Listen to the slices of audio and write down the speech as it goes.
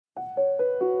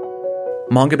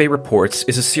Mongabay Reports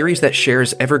is a series that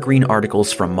shares evergreen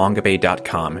articles from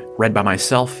Mongabay.com, read by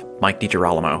myself, Mike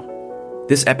DiGirolamo.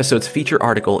 This episode's feature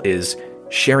article is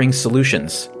Sharing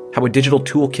Solutions, How a Digital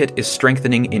Toolkit is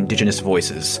Strengthening Indigenous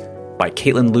Voices, by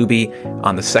Caitlin Looby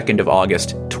on the 2nd of August,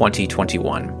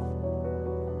 2021.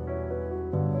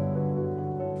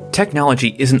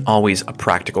 Technology isn't always a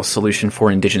practical solution for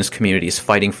Indigenous communities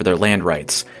fighting for their land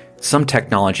rights. Some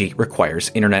technology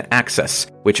requires internet access,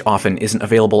 which often isn't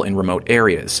available in remote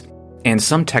areas. And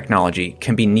some technology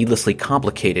can be needlessly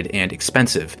complicated and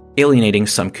expensive, alienating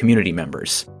some community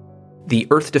members. The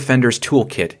Earth Defenders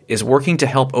Toolkit is working to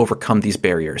help overcome these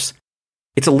barriers.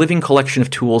 It's a living collection of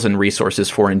tools and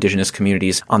resources for Indigenous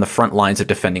communities on the front lines of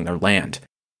defending their land.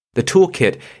 The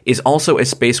toolkit is also a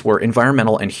space where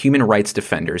environmental and human rights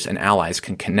defenders and allies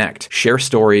can connect, share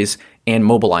stories, and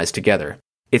mobilize together.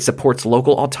 It supports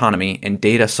local autonomy and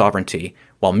data sovereignty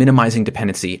while minimizing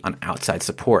dependency on outside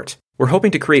support. We're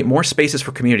hoping to create more spaces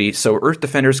for community so Earth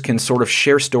Defenders can sort of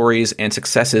share stories and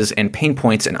successes and pain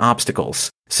points and obstacles,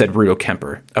 said Rudo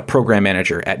Kemper, a program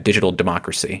manager at Digital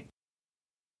Democracy.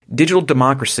 Digital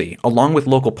Democracy, along with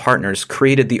local partners,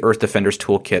 created the Earth Defenders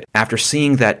Toolkit after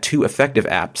seeing that two effective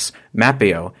apps,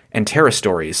 Mapeo and Terra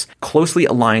Stories, closely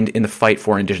aligned in the fight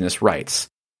for Indigenous rights.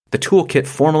 The toolkit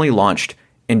formally launched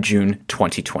in June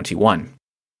 2021.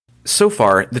 So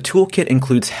far, the toolkit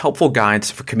includes helpful guides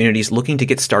for communities looking to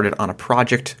get started on a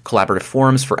project, collaborative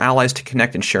forums for allies to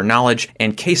connect and share knowledge,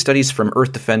 and case studies from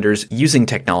Earth Defenders using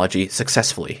technology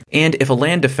successfully. And if a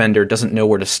land defender doesn't know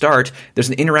where to start, there's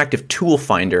an interactive tool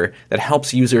finder that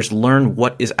helps users learn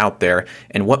what is out there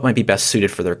and what might be best suited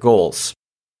for their goals.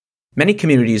 Many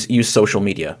communities use social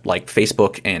media, like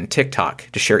Facebook and TikTok,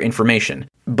 to share information,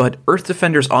 but Earth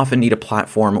Defenders often need a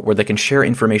platform where they can share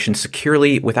information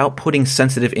securely without putting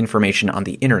sensitive information on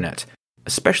the internet,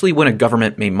 especially when a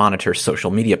government may monitor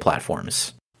social media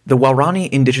platforms. The Waorani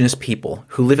indigenous people,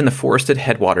 who live in the forested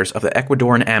headwaters of the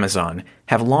Ecuadorian Amazon,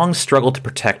 have long struggled to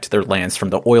protect their lands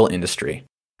from the oil industry.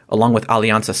 Along with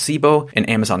Alianza Cibo and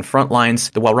Amazon Frontlines,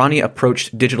 the Waorani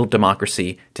approached Digital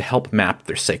Democracy to help map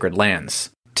their sacred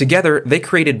lands. Together, they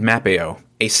created Mapeo,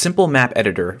 a simple map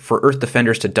editor for Earth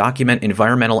Defenders to document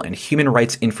environmental and human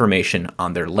rights information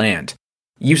on their land.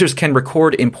 Users can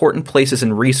record important places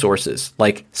and resources,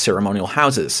 like ceremonial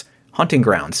houses, hunting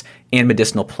grounds, and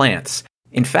medicinal plants.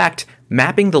 In fact,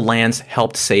 mapping the lands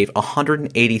helped save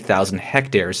 180,000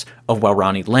 hectares of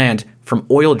Waorani land from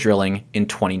oil drilling in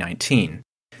 2019.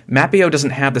 Mapeo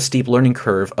doesn't have the steep learning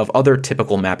curve of other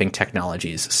typical mapping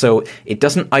technologies, so it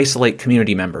doesn't isolate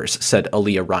community members, said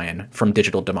Aaliyah Ryan from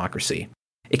Digital Democracy.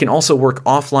 It can also work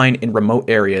offline in remote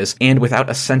areas and without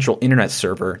a central internet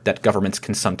server that governments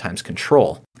can sometimes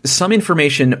control. Some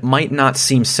information might not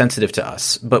seem sensitive to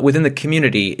us, but within the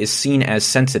community is seen as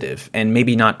sensitive, and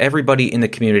maybe not everybody in the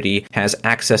community has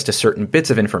access to certain bits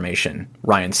of information,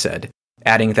 Ryan said,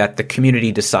 adding that the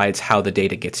community decides how the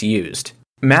data gets used.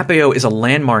 Mapeo is a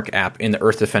landmark app in the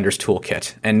Earth Defenders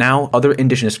Toolkit, and now other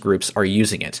Indigenous groups are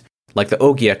using it, like the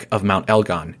Ogiek of Mount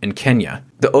Elgon in Kenya.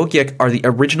 The Ogiek are the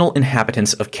original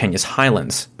inhabitants of Kenya's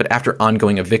highlands, but after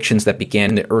ongoing evictions that began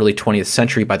in the early 20th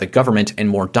century by the government and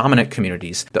more dominant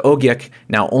communities, the Ogiek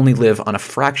now only live on a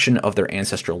fraction of their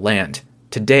ancestral land.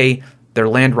 Today, their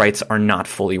land rights are not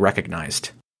fully recognized.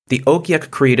 The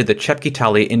Ogiek created the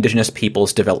Chepkitali Indigenous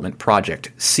Peoples Development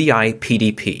Project,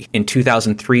 CIPDP, in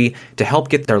 2003 to help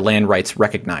get their land rights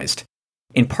recognized.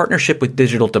 In partnership with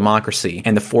Digital Democracy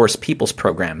and the Forest Peoples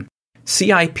Program,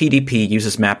 CIPDP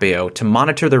uses Mapeo to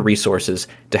monitor their resources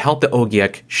to help the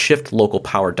Ogiek shift local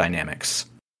power dynamics.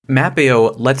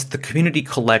 Mapeo lets the community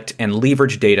collect and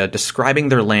leverage data describing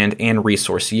their land and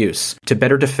resource use to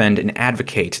better defend and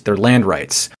advocate their land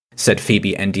rights, said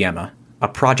Phoebe Ndiema, a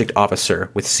project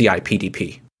officer with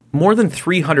CIPDP. More than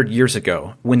 300 years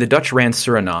ago, when the Dutch ran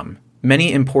Suriname,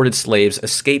 many imported slaves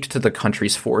escaped to the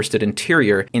country's forested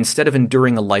interior instead of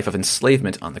enduring a life of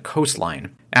enslavement on the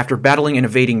coastline. After battling and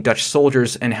evading Dutch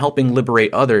soldiers and helping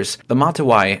liberate others, the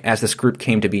Matawai, as this group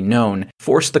came to be known,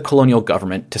 forced the colonial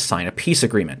government to sign a peace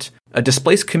agreement. A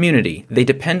displaced community, they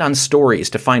depend on stories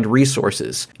to find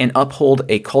resources and uphold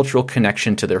a cultural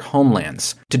connection to their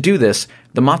homelands. To do this,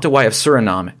 the Matawai of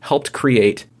Suriname helped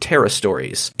create Terra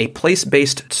Stories, a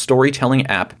place-based storytelling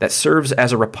app that serves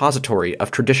as a repository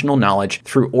of traditional knowledge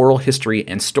through oral history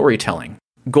and storytelling.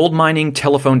 Gold mining,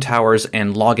 telephone towers,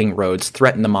 and logging roads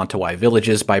threaten the Matawai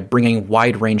villages by bringing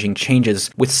wide-ranging changes,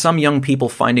 with some young people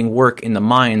finding work in the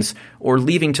mines or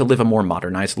leaving to live a more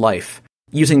modernized life.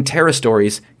 Using Terra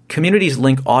Stories, communities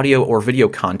link audio or video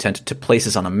content to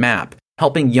places on a map,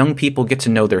 helping young people get to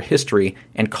know their history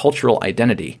and cultural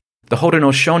identity. The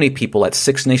Haudenosaunee people at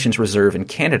Six Nations Reserve in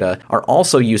Canada are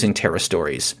also using Terra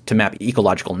stories to map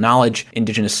ecological knowledge,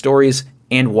 Indigenous stories,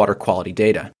 and water quality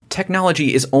data.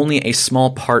 Technology is only a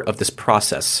small part of this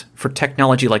process. For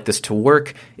technology like this to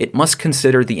work, it must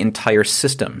consider the entire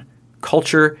system: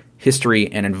 culture, history,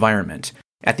 and environment.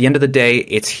 At the end of the day,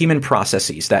 it's human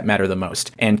processes that matter the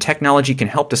most, and technology can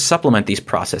help to supplement these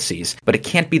processes, but it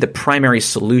can't be the primary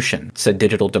solution, said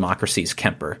Digital Democracy's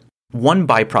Kemper. One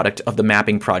byproduct of the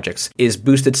mapping projects is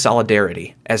boosted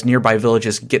solidarity, as nearby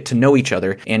villages get to know each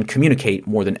other and communicate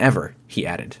more than ever, he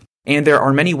added. And there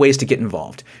are many ways to get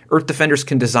involved. Earth Defenders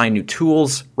can design new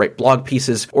tools, write blog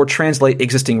pieces, or translate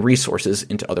existing resources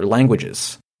into other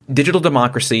languages. Digital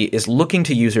Democracy is looking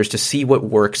to users to see what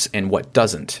works and what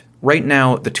doesn't. Right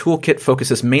now, the toolkit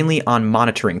focuses mainly on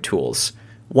monitoring tools.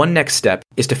 One next step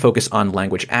is to focus on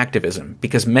language activism,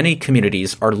 because many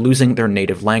communities are losing their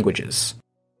native languages.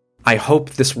 I hope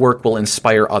this work will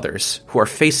inspire others who are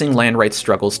facing land rights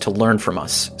struggles to learn from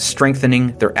us,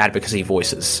 strengthening their advocacy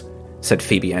voices, said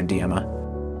Phoebe Andiema.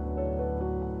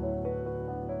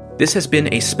 This has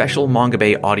been a special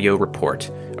Mongabay audio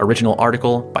report, original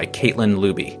article by Caitlin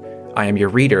Looby. I am your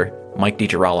reader, Mike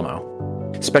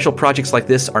DiGirolamo. Special projects like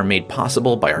this are made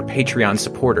possible by our Patreon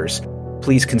supporters.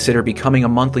 Please consider becoming a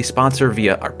monthly sponsor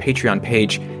via our Patreon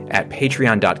page at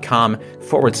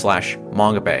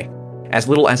patreon.com/Mongabay. As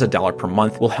little as $1 per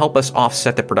month will help us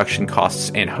offset the production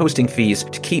costs and hosting fees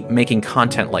to keep making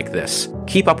content like this.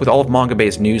 Keep up with all of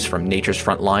Mongabay's news from Nature's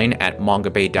Frontline at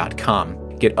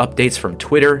mongabay.com. Get updates from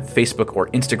Twitter, Facebook, or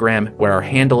Instagram, where our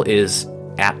handle is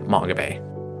 @Mongabay.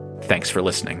 Thanks for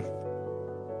listening.